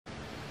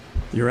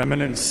Your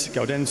Eminence,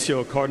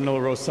 Gaudencio Cardinal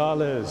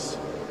Rosales,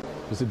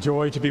 it is a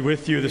joy to be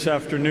with you this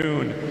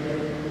afternoon.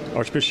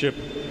 Archbishop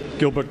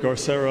Gilbert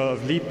Garcera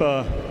of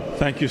Lipa,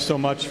 thank you so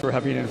much for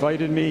having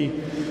invited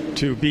me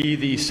to be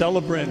the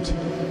celebrant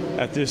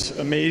at this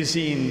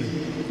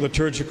amazing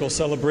liturgical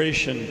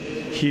celebration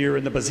here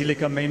in the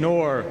Basilica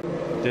Menor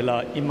de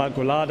la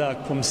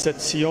Immaculada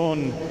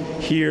Concepcion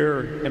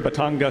here in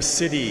Batangas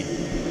City.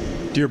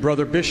 Dear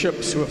brother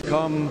bishops who have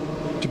come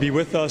to be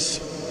with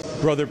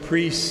us, brother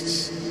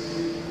priests,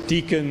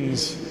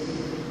 deacons,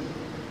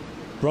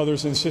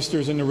 brothers and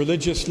sisters in the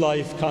religious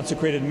life,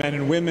 consecrated men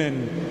and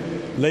women,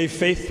 lay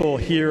faithful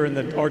here in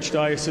the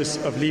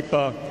Archdiocese of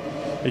Lipa,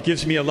 it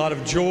gives me a lot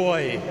of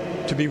joy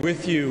to be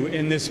with you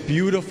in this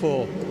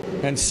beautiful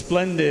and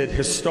splendid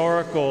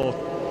historical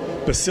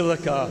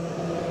basilica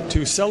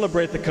to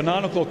celebrate the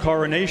canonical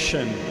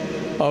coronation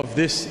of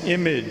this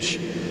image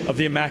of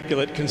the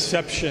Immaculate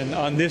Conception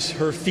on this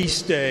her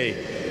feast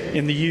day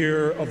in the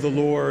year of the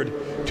Lord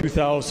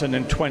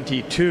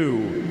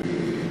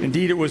 2022.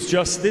 Indeed, it was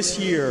just this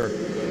year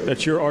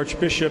that your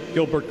Archbishop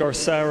Gilbert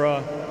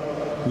Garcera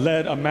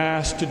led a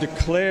Mass to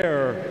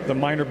declare the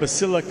minor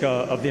Basilica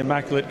of the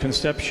Immaculate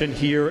Conception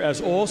here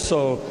as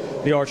also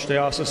the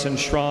Archdiocesan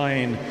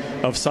shrine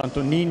of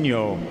Santo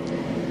Niño.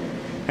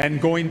 And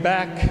going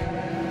back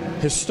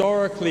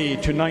historically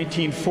to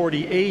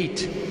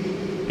 1948,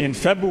 in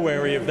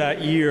February of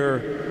that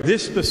year,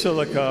 this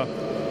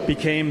basilica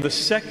became the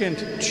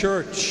second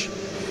church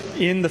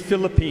in the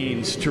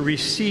Philippines to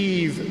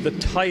receive the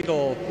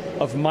title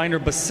of minor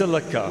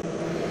basilica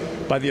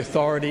by the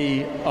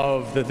authority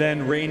of the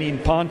then reigning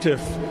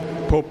pontiff,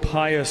 Pope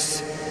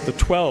Pius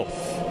XII.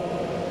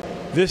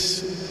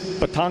 This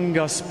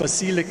Batangas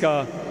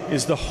Basilica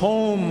is the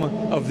home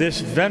of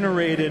this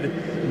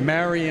venerated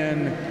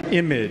Marian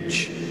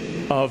image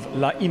of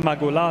La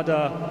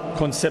Inmaculada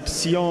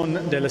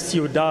Concepcion de la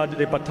Ciudad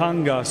de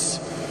Batangas,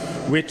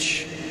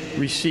 which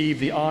received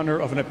the honor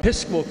of an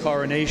episcopal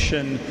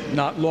coronation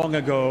not long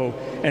ago,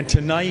 and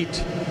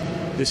tonight,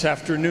 this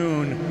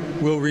afternoon,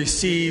 will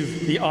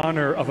receive the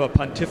honor of a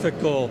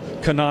pontifical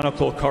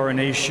canonical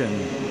coronation.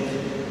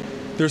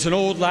 There's an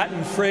old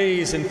Latin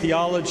phrase in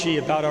theology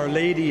about Our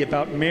Lady,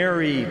 about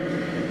Mary,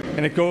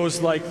 and it goes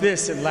like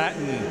this in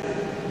Latin: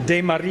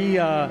 De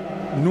Maria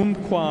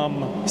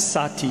numquam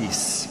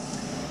satis.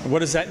 What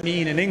does that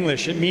mean in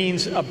English? It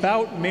means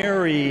about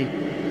Mary,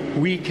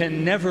 we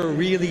can never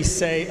really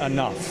say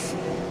enough.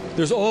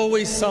 There's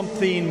always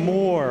something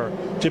more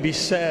to be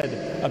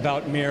said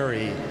about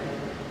Mary,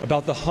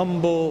 about the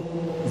humble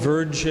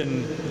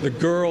virgin, the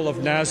girl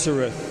of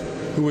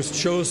Nazareth who was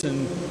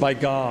chosen by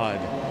God,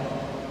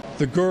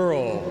 the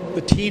girl,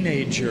 the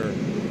teenager,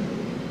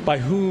 by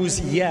whose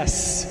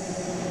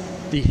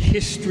yes, the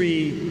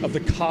history of the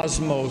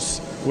cosmos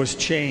was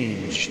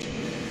changed.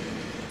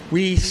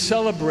 We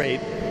celebrate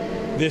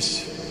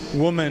this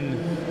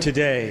woman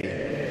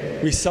today.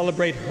 We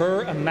celebrate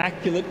her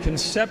Immaculate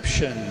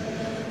Conception,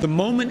 the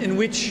moment in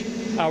which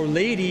Our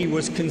Lady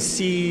was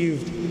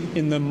conceived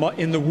in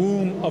the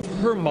womb of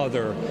her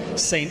mother,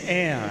 St.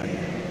 Anne.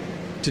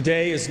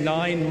 Today is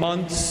 9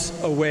 months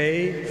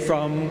away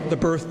from the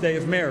birthday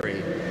of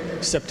Mary,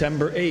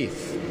 September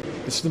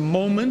 8th. It's the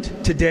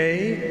moment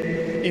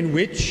today in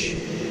which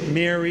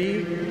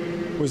Mary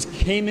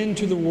came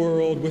into the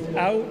world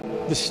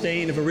without the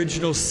stain of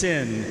original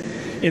sin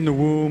in the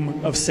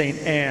womb of St.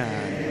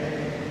 Anne.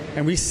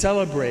 And we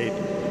celebrate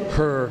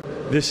her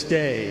this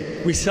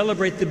day. We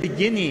celebrate the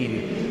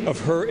beginning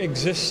of her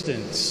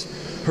existence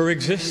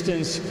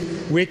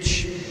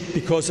which,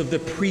 because of the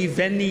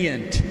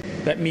prevenient,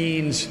 that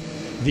means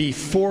the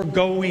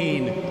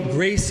foregoing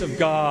grace of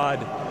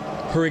God,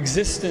 her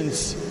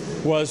existence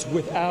was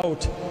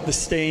without the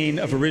stain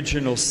of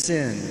original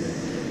sin.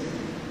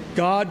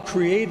 God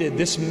created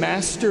this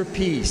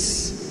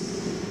masterpiece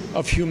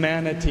of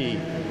humanity,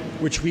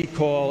 which we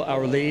call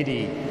Our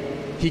Lady.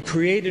 He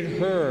created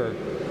her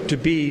to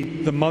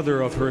be the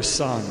mother of her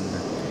Son.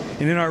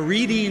 And in our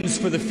readings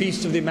for the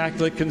Feast of the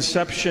Immaculate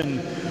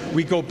Conception,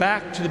 we go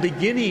back to the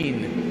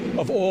beginning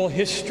of all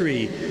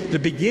history, the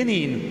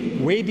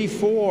beginning way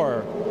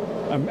before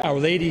Our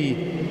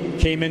Lady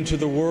came into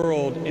the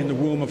world in the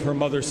womb of her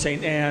mother,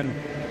 St. Anne,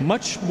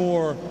 much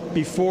more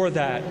before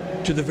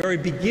that, to the very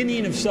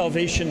beginning of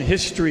salvation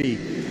history,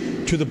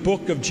 to the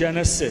book of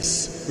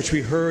Genesis, which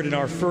we heard in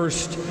our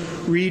first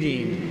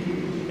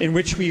reading, in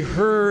which we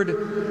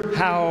heard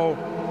how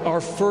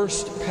our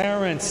first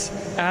parents,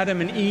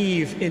 Adam and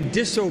Eve, in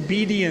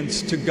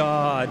disobedience to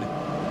God,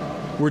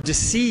 were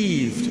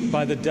deceived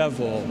by the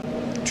devil,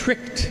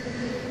 tricked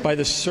by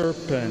the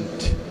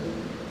serpent,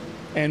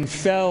 and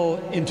fell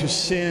into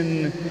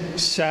sin,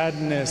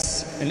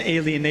 sadness, and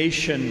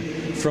alienation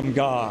from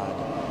God.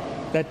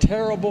 That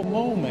terrible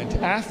moment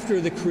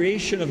after the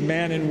creation of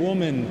man and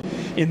woman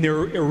in their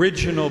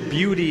original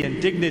beauty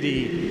and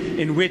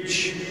dignity, in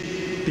which,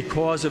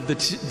 because of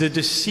the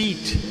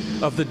deceit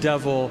of the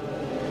devil,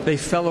 they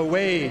fell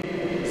away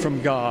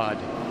from God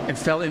and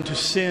fell into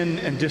sin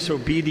and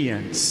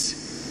disobedience.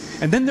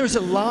 And then there's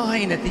a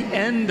line at the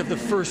end of the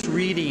first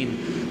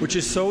reading, which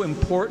is so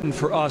important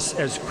for us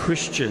as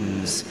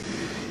Christians,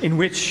 in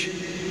which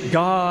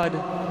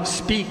God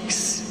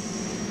speaks.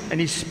 And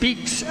he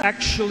speaks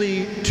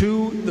actually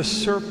to the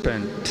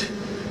serpent,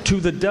 to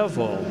the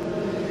devil.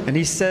 And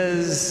he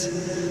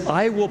says,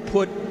 I will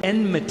put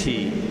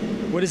enmity.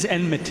 What is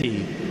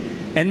enmity?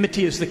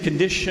 Enmity is the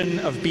condition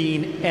of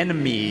being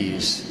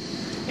enemies.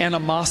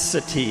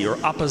 Animosity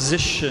or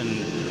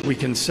opposition, we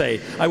can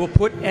say. I will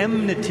put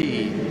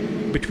enmity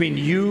between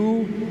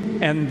you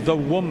and the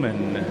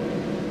woman,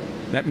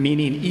 that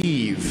meaning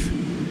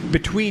Eve,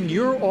 between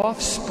your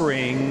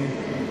offspring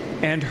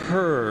and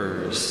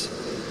hers.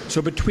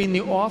 So between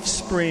the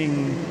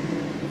offspring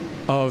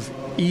of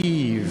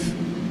Eve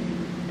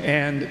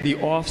and the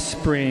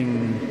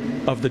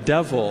offspring of the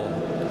devil,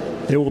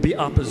 there will be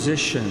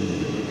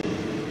opposition.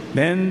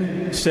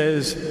 Then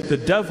says the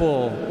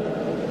devil,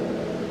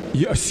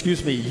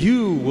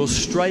 you will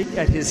strike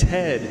at his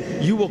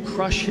head. You will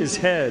crush his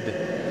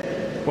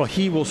head, while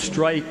he will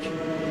strike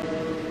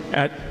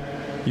at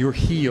your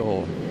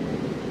heel.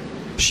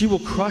 She will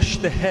crush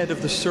the head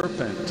of the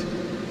serpent.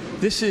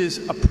 This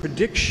is a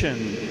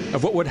prediction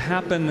of what would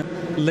happen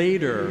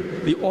later.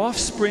 The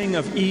offspring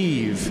of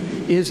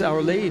Eve is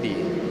Our Lady,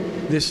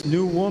 this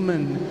new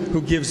woman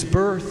who gives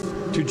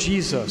birth to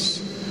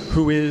Jesus,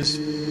 who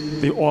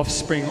is the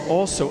offspring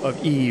also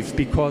of Eve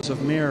because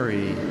of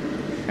Mary.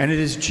 And it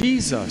is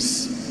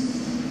Jesus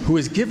who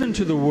is given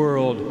to the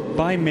world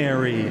by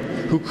Mary,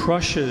 who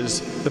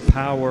crushes the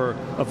power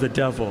of the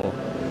devil.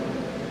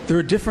 There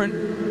are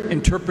different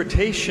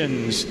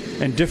interpretations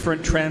and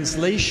different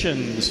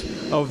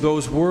translations of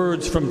those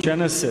words from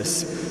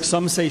Genesis.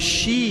 Some say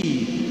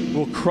she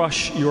will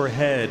crush your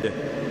head.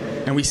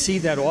 And we see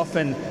that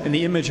often in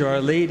the image of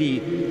Our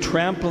Lady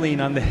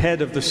trampling on the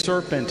head of the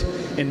serpent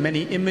in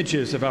many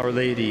images of Our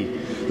Lady.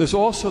 There's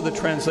also the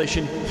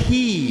translation,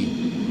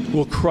 he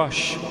will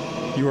crush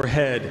your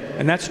head.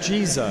 And that's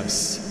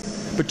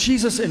Jesus. But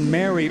Jesus and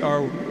Mary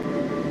are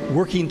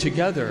working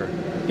together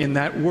in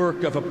that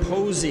work of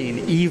opposing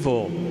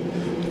evil,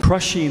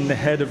 crushing the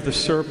head of the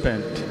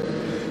serpent.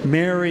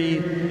 Mary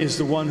is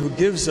the one who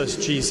gives us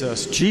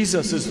Jesus.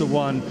 Jesus is the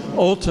one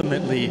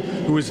ultimately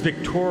who is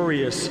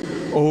victorious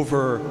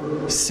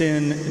over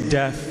sin,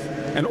 death,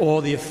 and all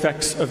the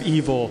effects of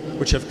evil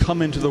which have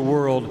come into the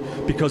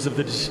world because of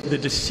the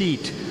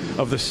deceit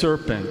of the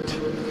serpent.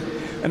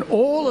 And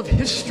all of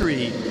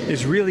history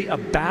is really a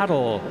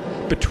battle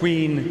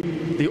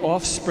between the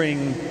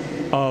offspring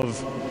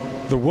of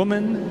the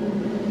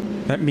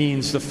woman, that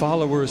means the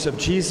followers of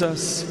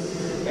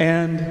Jesus,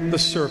 and the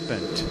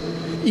serpent.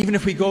 Even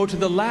if we go to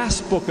the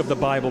last book of the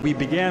Bible, we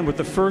began with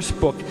the first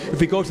book. If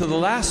we go to the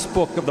last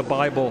book of the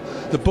Bible,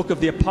 the book of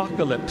the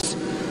Apocalypse,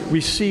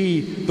 we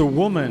see the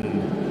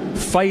woman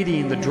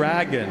fighting the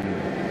dragon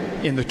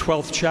in the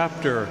 12th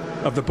chapter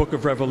of the book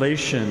of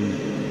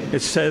Revelation.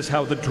 It says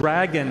how the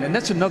dragon, and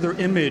that's another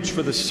image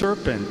for the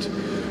serpent,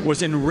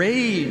 was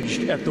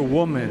enraged at the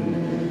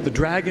woman. The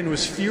dragon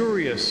was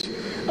furious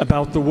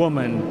about the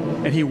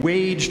woman, and he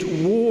waged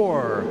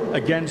war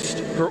against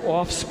her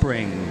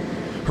offspring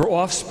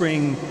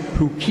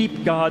who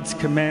keep God's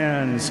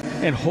commands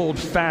and hold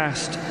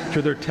fast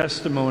to their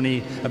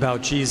testimony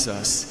about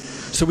Jesus.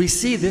 So we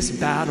see this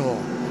battle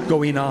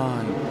going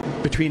on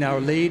between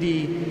Our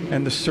Lady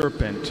and the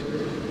serpent,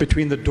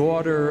 between the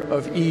daughter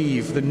of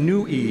Eve, the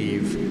new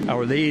Eve,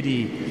 Our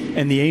Lady,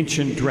 and the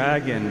ancient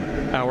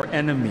dragon, our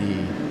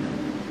enemy.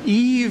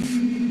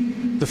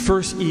 Eve, the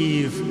first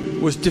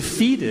Eve, was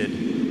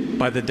defeated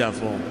by the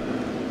devil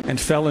and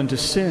fell into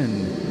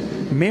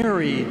sin.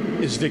 Mary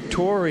is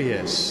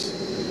victorious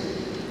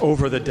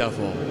over the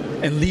devil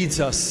and leads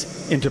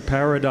us into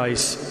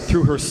paradise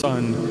through her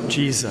son,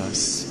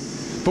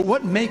 Jesus. But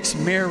what makes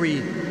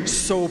Mary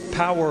so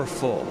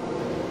powerful?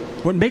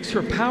 What makes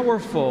her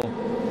powerful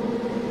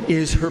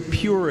is her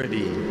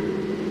purity,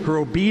 her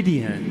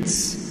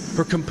obedience,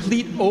 her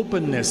complete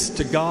openness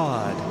to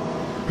God,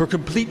 her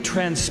complete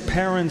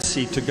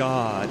transparency to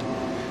God.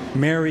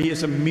 Mary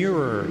is a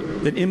mirror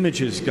that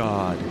images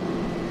God.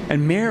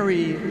 And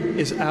Mary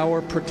is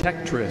our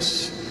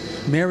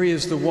protectress. Mary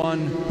is the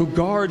one who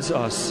guards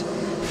us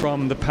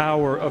from the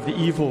power of the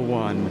evil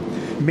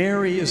one.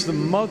 Mary is the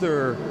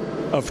mother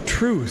of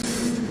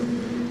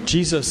truth.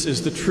 Jesus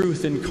is the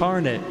truth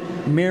incarnate.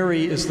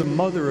 Mary is the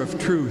mother of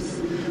truth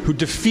who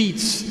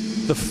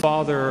defeats the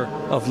father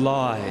of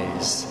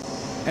lies.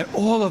 And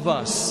all of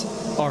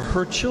us are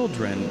her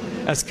children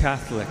as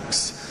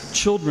Catholics,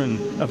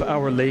 children of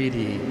Our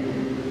Lady.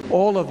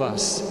 All of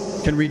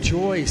us can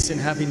rejoice in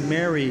having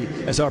Mary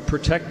as our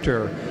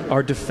protector,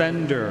 our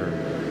defender,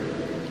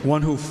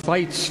 one who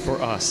fights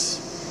for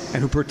us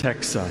and who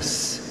protects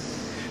us.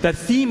 That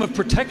theme of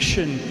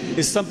protection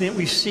is something that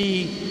we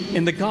see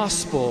in the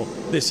gospel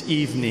this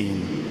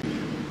evening.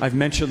 I've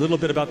mentioned a little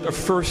bit about the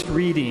first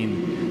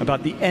reading,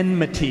 about the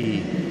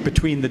enmity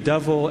between the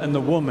devil and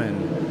the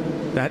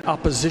woman, that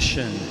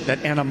opposition,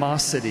 that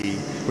animosity,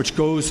 which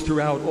goes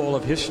throughout all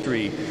of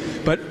history.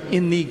 But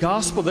in the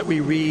gospel that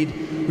we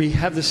read, we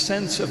have the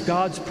sense of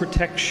God's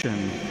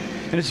protection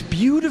And it's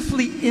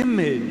beautifully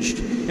imaged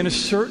in a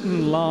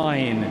certain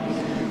line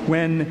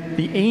when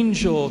the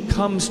angel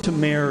comes to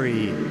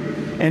Mary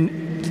and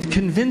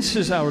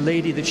convinces Our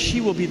Lady that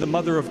she will be the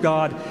Mother of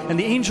God. And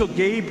the angel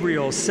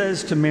Gabriel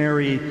says to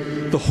Mary,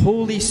 the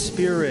Holy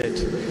Spirit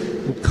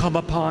will come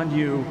upon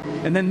you.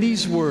 And then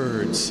these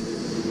words,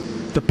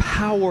 the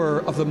power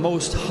of the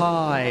Most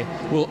High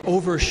will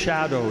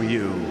overshadow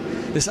you.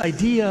 This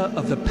idea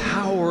of the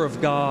power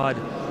of God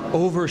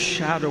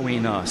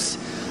overshadowing us.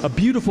 A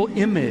beautiful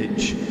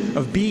image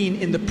of being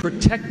in the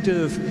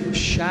protective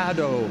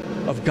shadow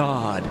of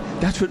God.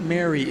 That's what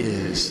Mary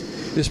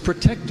is, this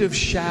protective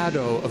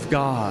shadow of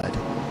God.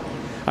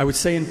 I would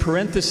say in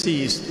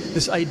parentheses,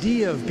 this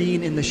idea of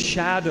being in the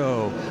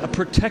shadow, a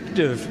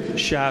protective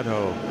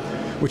shadow,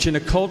 which in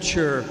a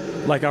culture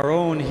like our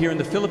own here in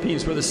the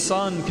Philippines, where the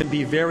sun can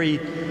be very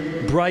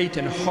bright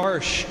and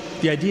harsh,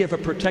 the idea of a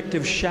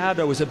protective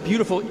shadow is a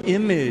beautiful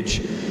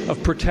image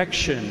of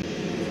protection,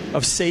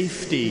 of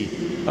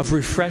safety, of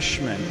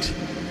refreshment.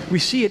 We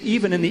see it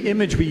even in the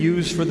image we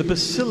use for the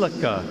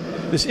Basilica,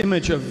 this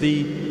image of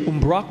the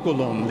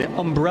umbraculum, the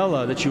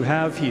umbrella that you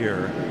have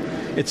here.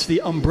 It's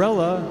the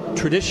umbrella,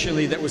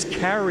 traditionally, that was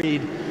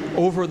carried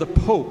over the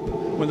Pope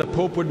when the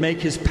Pope would make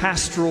his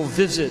pastoral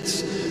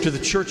visits to the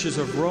churches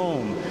of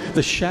Rome.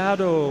 The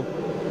shadow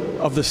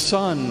of the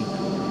sun,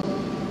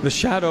 the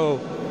shadow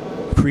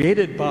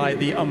created by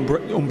the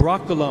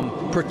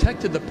umbraculum,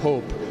 protected the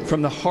Pope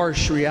from the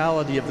harsh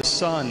reality of the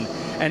sun.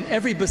 And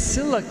every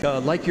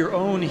basilica, like your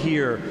own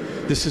here,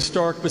 this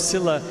historic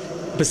basilica,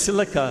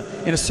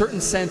 in a certain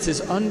sense,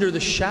 is under the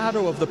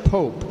shadow of the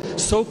Pope,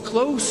 so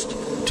close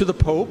to the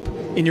Pope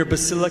in your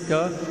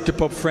basilica, to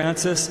Pope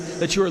Francis,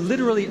 that you are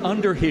literally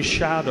under his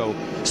shadow,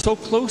 so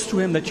close to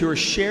him that you are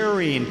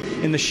sharing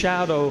in the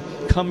shadow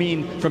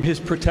coming from his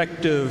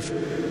protective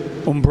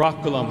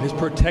umbraculum, his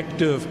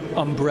protective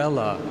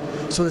umbrella.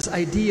 So this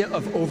idea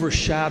of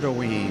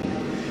overshadowing,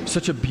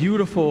 such a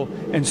beautiful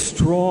and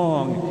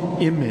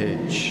strong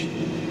image.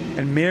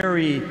 And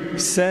Mary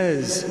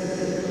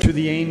says to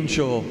the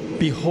angel,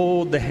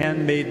 behold the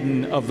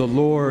handmaiden of the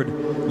Lord,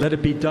 let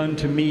it be done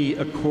to me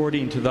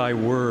according to thy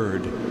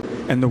word.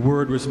 And the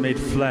word was made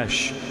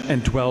flesh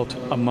and dwelt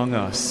among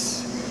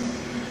us.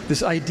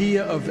 This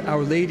idea of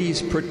Our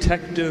Lady's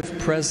protective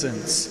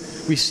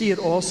presence, we see it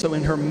also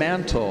in her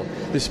mantle,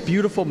 this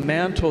beautiful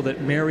mantle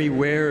that Mary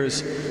wears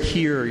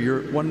here,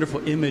 your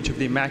wonderful image of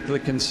the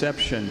Immaculate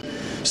Conception.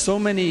 So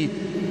many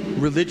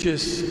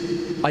religious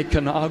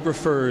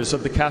iconographers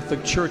of the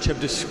Catholic Church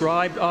have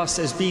described us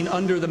as being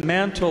under the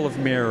mantle of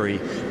Mary,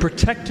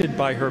 protected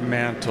by her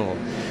mantle.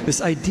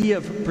 This idea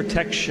of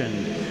protection,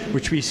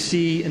 which we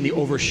see in the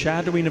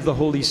overshadowing of the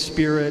Holy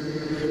Spirit,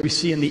 we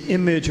see in the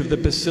image of the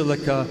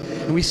Basilica,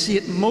 and we see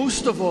it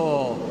most of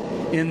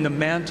all in the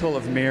mantle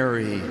of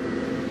Mary.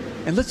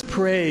 And let's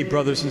pray,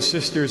 brothers and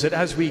sisters, that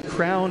as we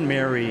crown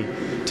Mary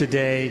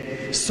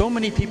today, so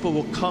many people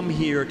will come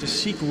here to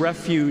seek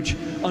refuge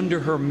under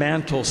her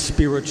mantle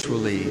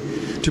spiritually,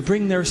 to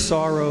bring their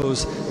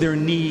sorrows, their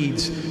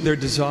needs, their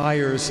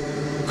desires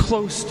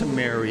close to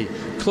Mary,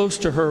 close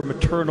to her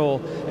maternal,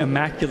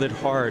 immaculate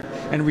heart,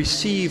 and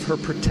receive her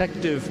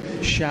protective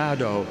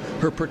shadow,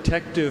 her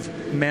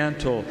protective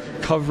mantle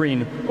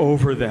covering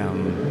over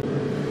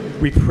them.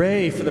 We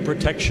pray for the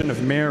protection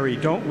of Mary,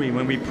 don't we,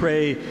 when we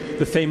pray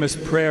the famous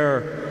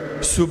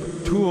prayer, sub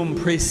tuum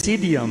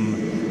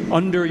praesidium,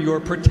 under your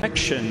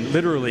protection,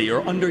 literally,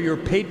 or under your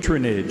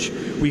patronage.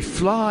 We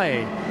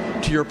fly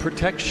to your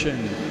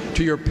protection,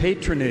 to your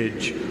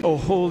patronage, O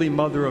Holy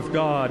Mother of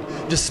God.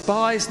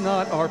 Despise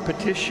not our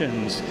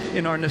petitions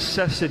in our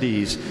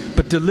necessities,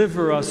 but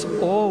deliver us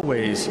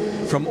always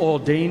from all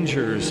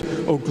dangers,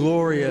 O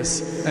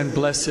glorious and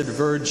blessed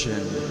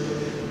Virgin.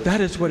 That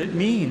is what it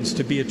means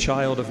to be a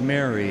child of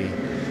Mary,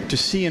 to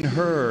see in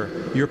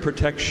her your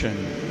protection,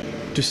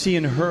 to see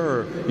in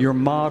her your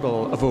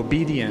model of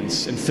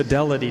obedience and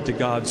fidelity to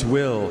God's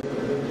will,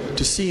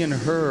 to see in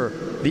her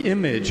the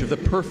image of the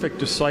perfect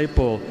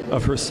disciple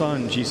of her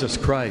Son, Jesus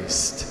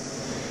Christ.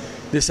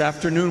 This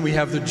afternoon we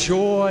have the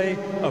joy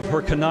of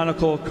her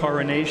canonical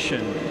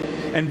coronation.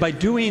 And by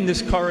doing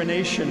this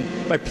coronation,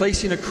 by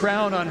placing a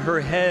crown on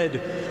her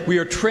head, we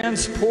are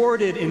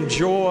transported in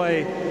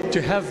joy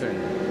to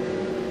heaven,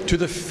 to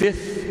the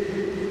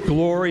fifth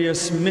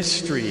glorious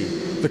mystery,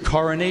 the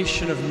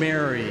coronation of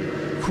Mary,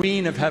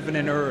 Queen of heaven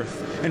and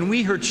earth. And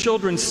we, her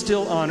children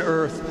still on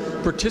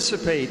earth,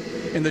 participate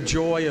in the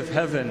joy of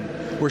heaven,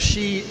 where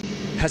she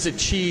has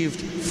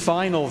achieved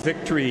final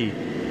victory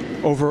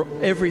over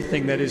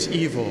everything that is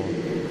evil,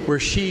 where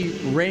she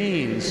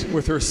reigns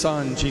with her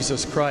Son,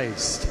 Jesus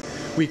Christ.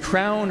 We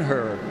crown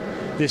her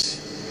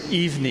this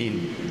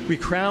evening. We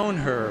crown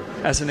her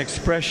as an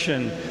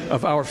expression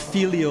of our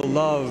filial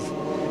love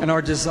and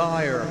our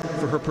desire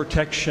for her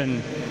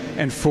protection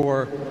and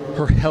for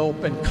her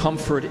help and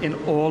comfort in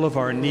all of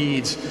our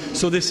needs.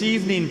 So this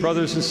evening,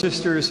 brothers and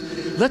sisters,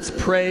 let's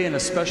pray in a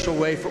special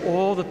way for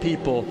all the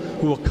people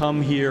who will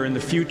come here in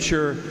the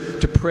future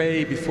to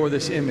pray before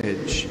this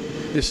image,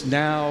 this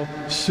now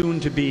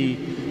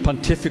soon-to-be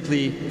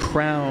pontifically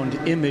crowned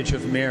image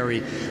of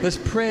Mary. Let's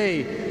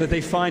pray that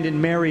they find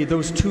in Mary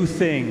those two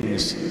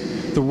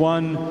things, the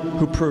one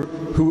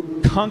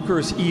who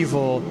conquers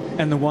evil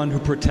and the one who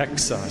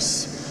protects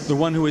us, the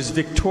one who is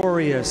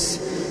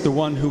victorious, the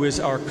one who is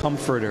our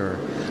comforter,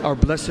 our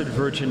Blessed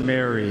Virgin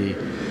Mary.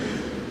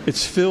 It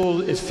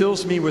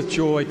fills me with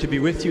joy to be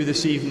with you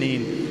this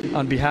evening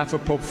on behalf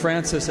of Pope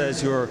Francis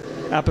as your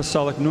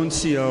Apostolic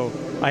Nuncio.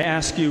 I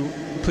ask you,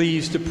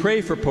 please, to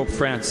pray for Pope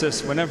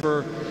Francis.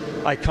 Whenever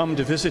I come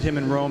to visit him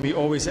in Rome, he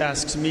always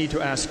asks me to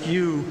ask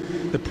you,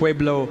 the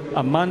pueblo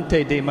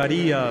amante de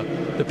Maria,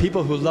 the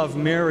people who love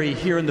Mary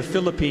here in the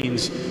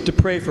Philippines, to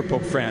pray for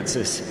Pope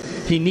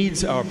Francis. He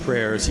needs our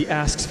prayers. He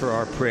asks for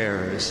our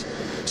prayers.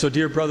 So,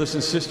 dear brothers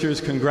and sisters,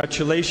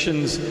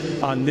 congratulations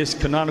on this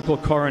canonical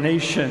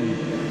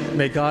coronation.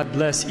 May God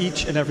bless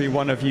each and every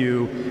one of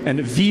you, and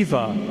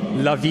viva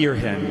la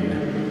Virgen.